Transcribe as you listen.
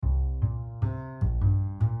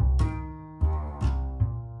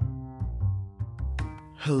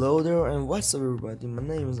Hello there and what's up everybody, my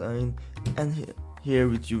name is Ayn and here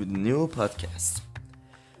with you with a new podcast.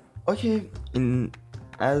 Okay,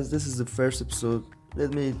 as this is the first episode,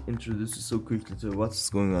 let me introduce you so quickly to what's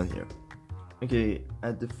going on here. Okay,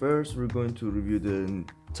 at the first we're going to review the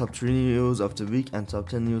top 3 news of the week and top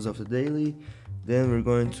 10 news of the daily. Then we're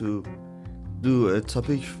going to do a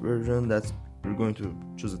topic version that we're going to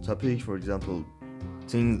choose a topic, for example,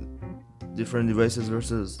 different devices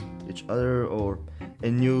versus each other, or a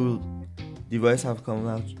new device have come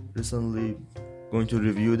out recently, going to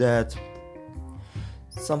review that,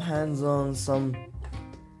 some hands-on, some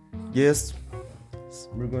guests,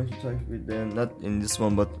 we're going to talk with them, not in this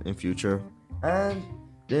one but in future, and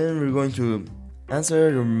then we're going to answer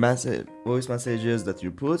your voice messages that you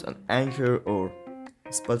put on Anchor or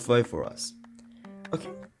Spotify for us. Okay,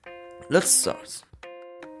 let's start.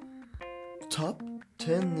 Top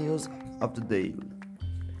 10 news of the day.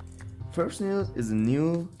 First news is a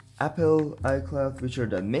new Apple iCloud feature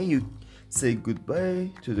that made you say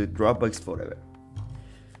goodbye to the Dropbox forever.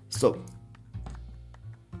 So,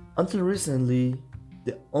 until recently,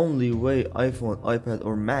 the only way iPhone, iPad,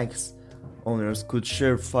 or Macs owners could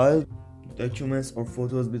share files, documents, or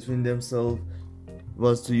photos between themselves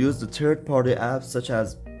was to use the third-party apps such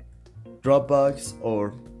as Dropbox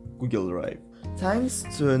or Google Drive. Thanks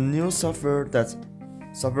to a new software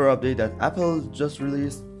update that Apple just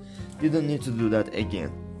released, you don't need to do that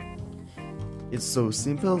again. It's so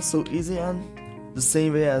simple, so easy, and the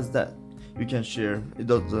same way as that, you can share. It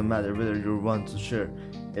doesn't matter whether you want to share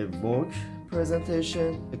a work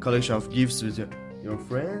presentation, a collection of gifts with your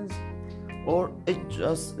friends, or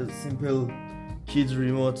just a simple kids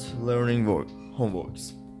remote learning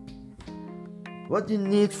homeworks. What you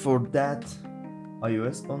need for that,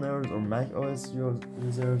 iOS owners or Mac OS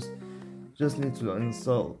users just need to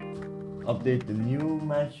update the new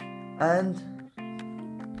Mac, and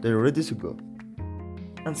they're ready to go.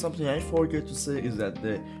 And something I forget to say is that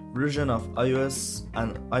the version of iOS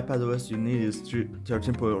and iPadOS you need is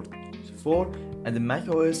 13.4, and the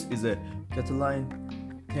macOS is a Catalina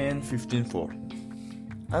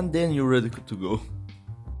 10.15.4, and then you're ready to go.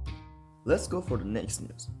 Let's go for the next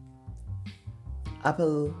news.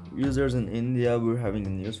 Apple users in India, we're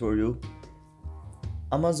having news for you.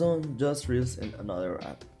 Amazon just released another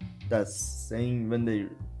app that's saying when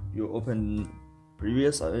you open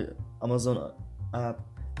previous Amazon app,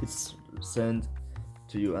 it's sent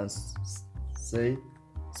to you and say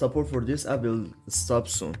support for this app will stop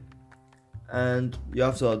soon, and you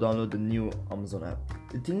have to download the new Amazon app.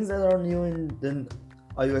 The things that are new in the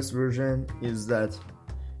iOS version is that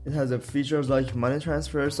it has features like money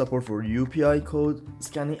transfer, support for UPI code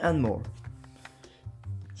scanning, and more.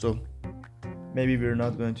 So maybe we're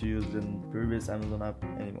not going to use the previous Amazon app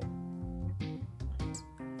anymore.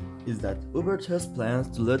 Is that Uber tests plans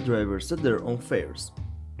to let drivers set their own fares.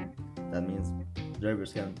 That means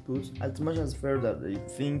drivers can put as much as fare that they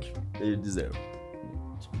think they deserve.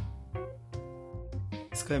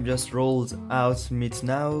 Skype just rolled out Meet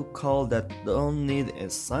Now call that don't need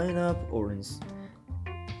a sign up or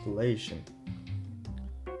installation.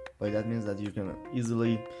 But that means that you can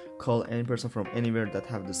easily call any person from anywhere that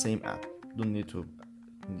have the same app. Don't need to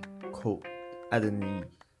add any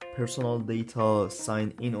personal data,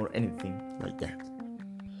 sign in, or anything like that.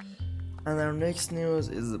 And our next news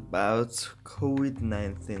is about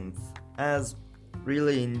COVID-19. As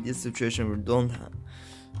really in this situation we don't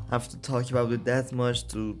have to talk about it that much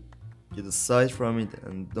to get aside from it,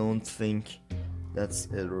 and don't think that's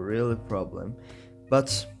a real problem.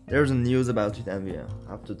 But there's a news about it, and we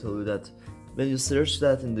have to tell you that when you search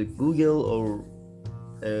that in the Google or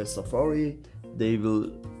Safari, they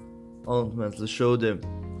will ultimately show the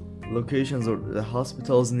locations or the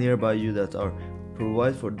hospitals nearby you that are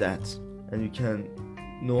provide for that, and you can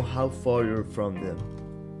know how far you're from them.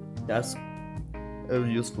 That's a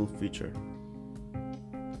useful feature.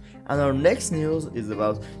 And our next news is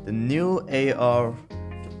about the new AR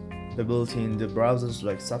ability in the browsers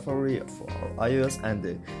like Safari for iOS and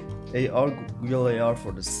the Google AR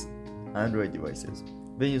for the Android devices.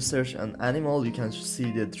 When you search an animal, you can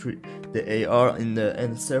see the AR in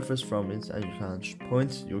the surface from it, and you can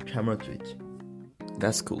point your camera to it.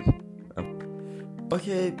 That's cool.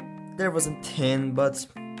 Okay, there wasn't 10, but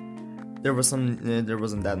there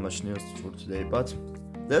wasn't that much news for today. But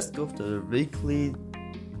let's go to the weekly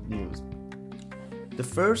news. The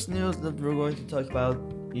first news that we're going to talk about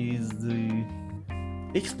is the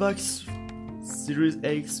Xbox Series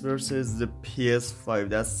X versus the PS5.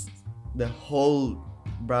 That's the whole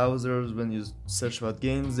browsers. When you search about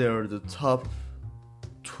games, they are the top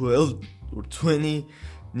 12 or 20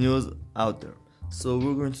 news out there. So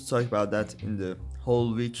we're going to talk about that in the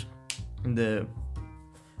whole week in the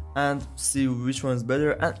and see which one's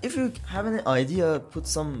better. And if you have any idea, put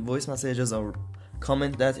some voice messages or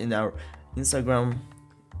comment that in our Instagram.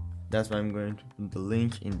 That's why I'm going to put the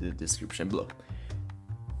link in the description below.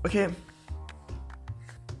 Okay.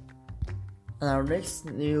 And our next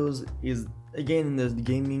news is again in the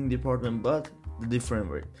gaming department, but the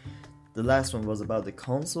different way. The last one was about the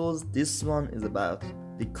consoles. This one is about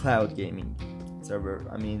the cloud gaming server.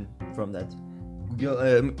 I mean, from that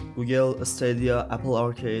Google Stadia, Apple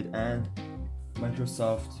Arcade, and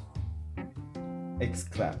Microsoft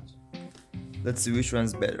xCloud. Let's see which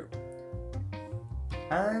one's better.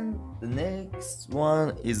 And the next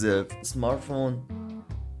one is a smartphone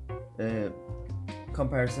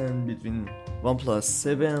comparison between OnePlus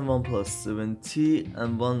 7, OnePlus 7T,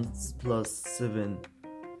 and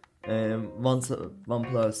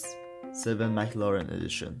OnePlus 7 McLaren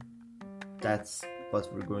edition. That's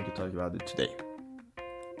what we're going to talk about it today.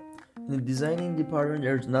 In the designing department,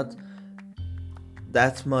 there's not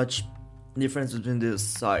that much difference between the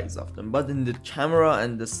size of them, but in the camera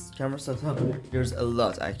and the camera setup, there's a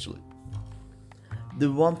lot actually. The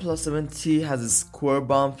OnePlus 7T has a square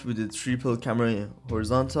bump with a triple camera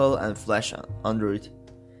horizontal and flash under it.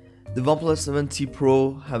 The OnePlus 7T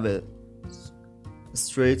Pro have a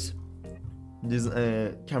straight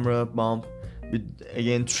camera bump with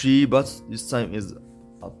again 3, but this time is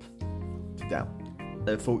up to down.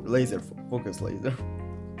 Focus laser.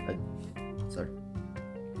 Sorry.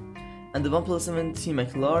 And the OnePlus 7T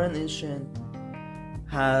McLaren edition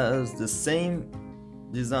has the same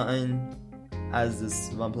design as this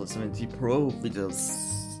OnePlus 7T Pro, with a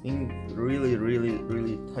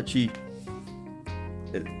really touchy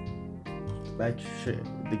back shape,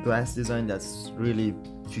 the glass design that's really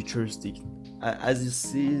futuristic. As you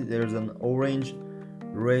see, there's an orangish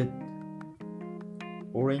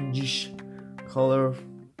color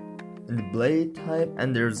in the blade type,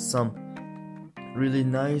 and there's some really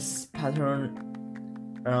nice pattern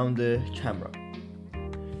around the camera.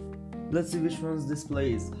 Let's see which one's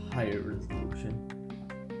display is higher resolution.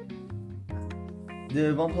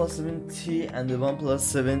 The OnePlus 7T and the OnePlus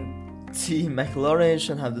 7T McLaren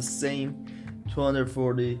edition have the same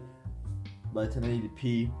 240 by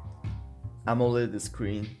 1080p AMOLED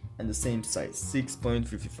screen and the same size,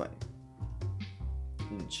 6.55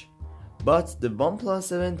 inch. But the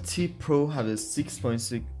OnePlus 7T Pro have a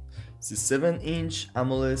 6.67 inch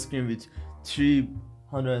AMOLED screen with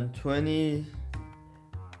 320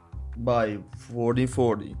 by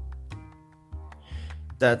 4040.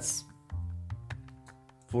 That's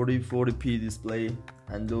 40p display,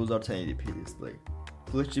 and those are 1080p display.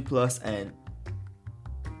 Full HD Plus and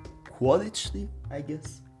Quad HD, I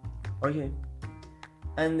guess. Okay.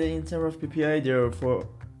 And in terms of PPI, there are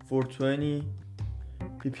 420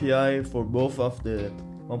 PPI for both of the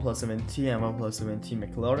OnePlus 7T and OnePlus 7T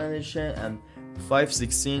McLaren edition, and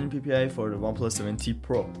 516 PPI for the OnePlus 7T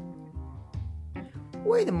Pro.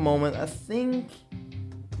 Wait a moment, I think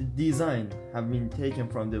the design have been taken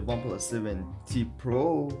from the OnePlus 7T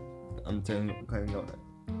Pro. I'm saying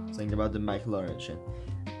about the McLaren edition,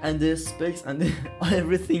 and the specs and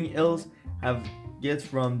everything else have get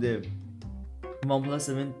from the OnePlus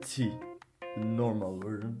 7T, the normal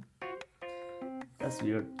version. That's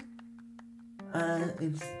weird. And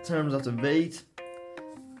in terms of the weight,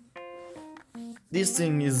 this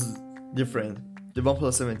thing is different. The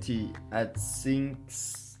OnePlus 7T at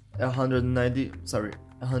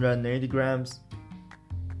 180 grams,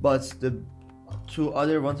 but the two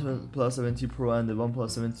other OnePlus 7T Pro and the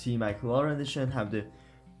OnePlus 7T McLaren edition have the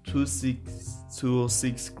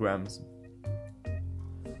 206 grams.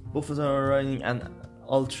 Both of them are running, and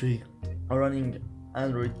all three are running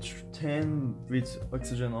Android 10 with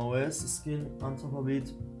Oxygen OS skin on top of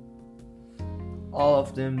it. All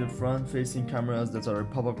of them, the front-facing cameras that are a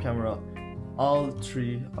pop-up camera, all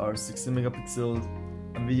three are 16 megapixels,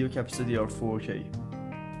 and video capacity are 4K.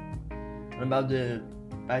 And about the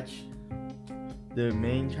back, the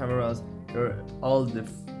main cameras, they're all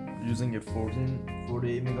using a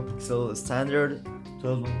 48 megapixel standard,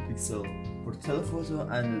 12 megapixel for telephoto,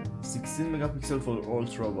 and 16 megapixel for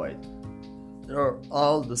ultra wide. They're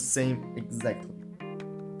all the same exactly.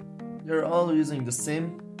 They're all using the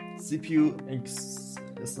same CPU,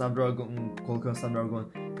 Qualcomm Snapdragon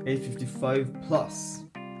 855 Plus.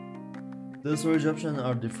 The storage options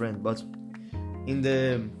are different, but in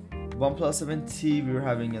the OnePlus 7T we're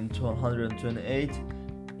having a 228,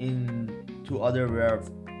 in two other we have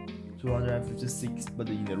 256, but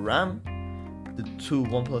in the RAM, the two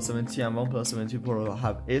OnePlus 7T and OnePlus 7T Pro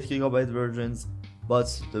have 8GB versions, but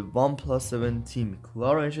the OnePlus 7T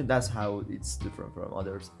McLaren edition, that's how it's different from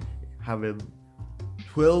others, have a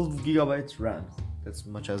 12 gigabyte RAM. That's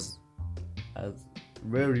much as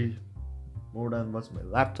very more than what my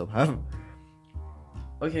laptop have.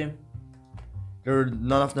 Okay,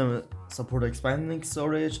 none of them support expanding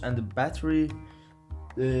storage, and the battery,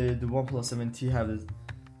 the OnePlus 7T have the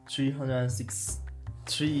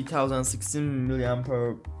 3016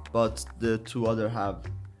 milliampere, but the two other have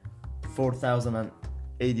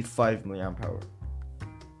 4085 milliampere.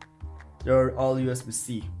 They're all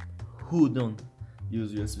USB-C. Who don't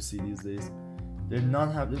use USB-C these days? They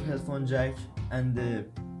don't have the headphone jack, and the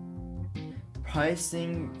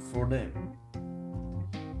pricing for them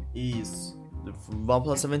is the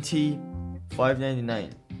OnePlus 7T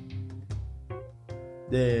 $599,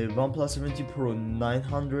 the OnePlus 7T Pro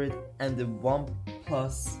 $900, and the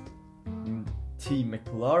OnePlus T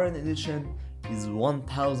McLaren edition is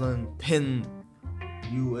 $1,010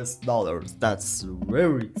 US. That's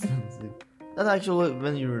very expensive. Not actually,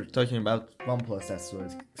 when you're talking about OnePlus, that's so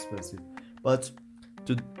expensive. But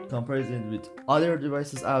to compare it with other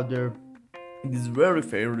devices out there, it is very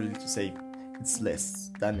fair to say it's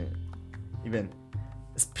less than even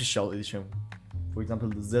a special edition. For example,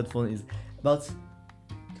 the Z Phone is about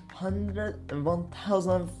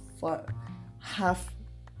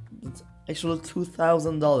actually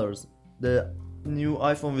 $2,000. The new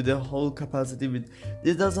iPhone with the whole capacity,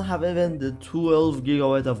 it doesn't have even the 12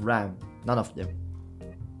 gigabyte of RAM. None of them.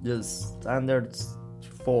 Just standard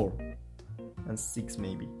 4 and 6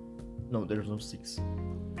 maybe. No, there's no 6.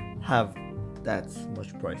 Have that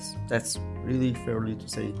much price. That's really fairly to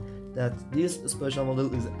say that this special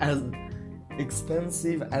model is as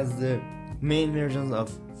expensive as the main versions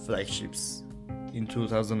of flagships in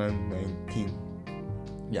 2019.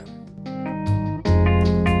 Yeah.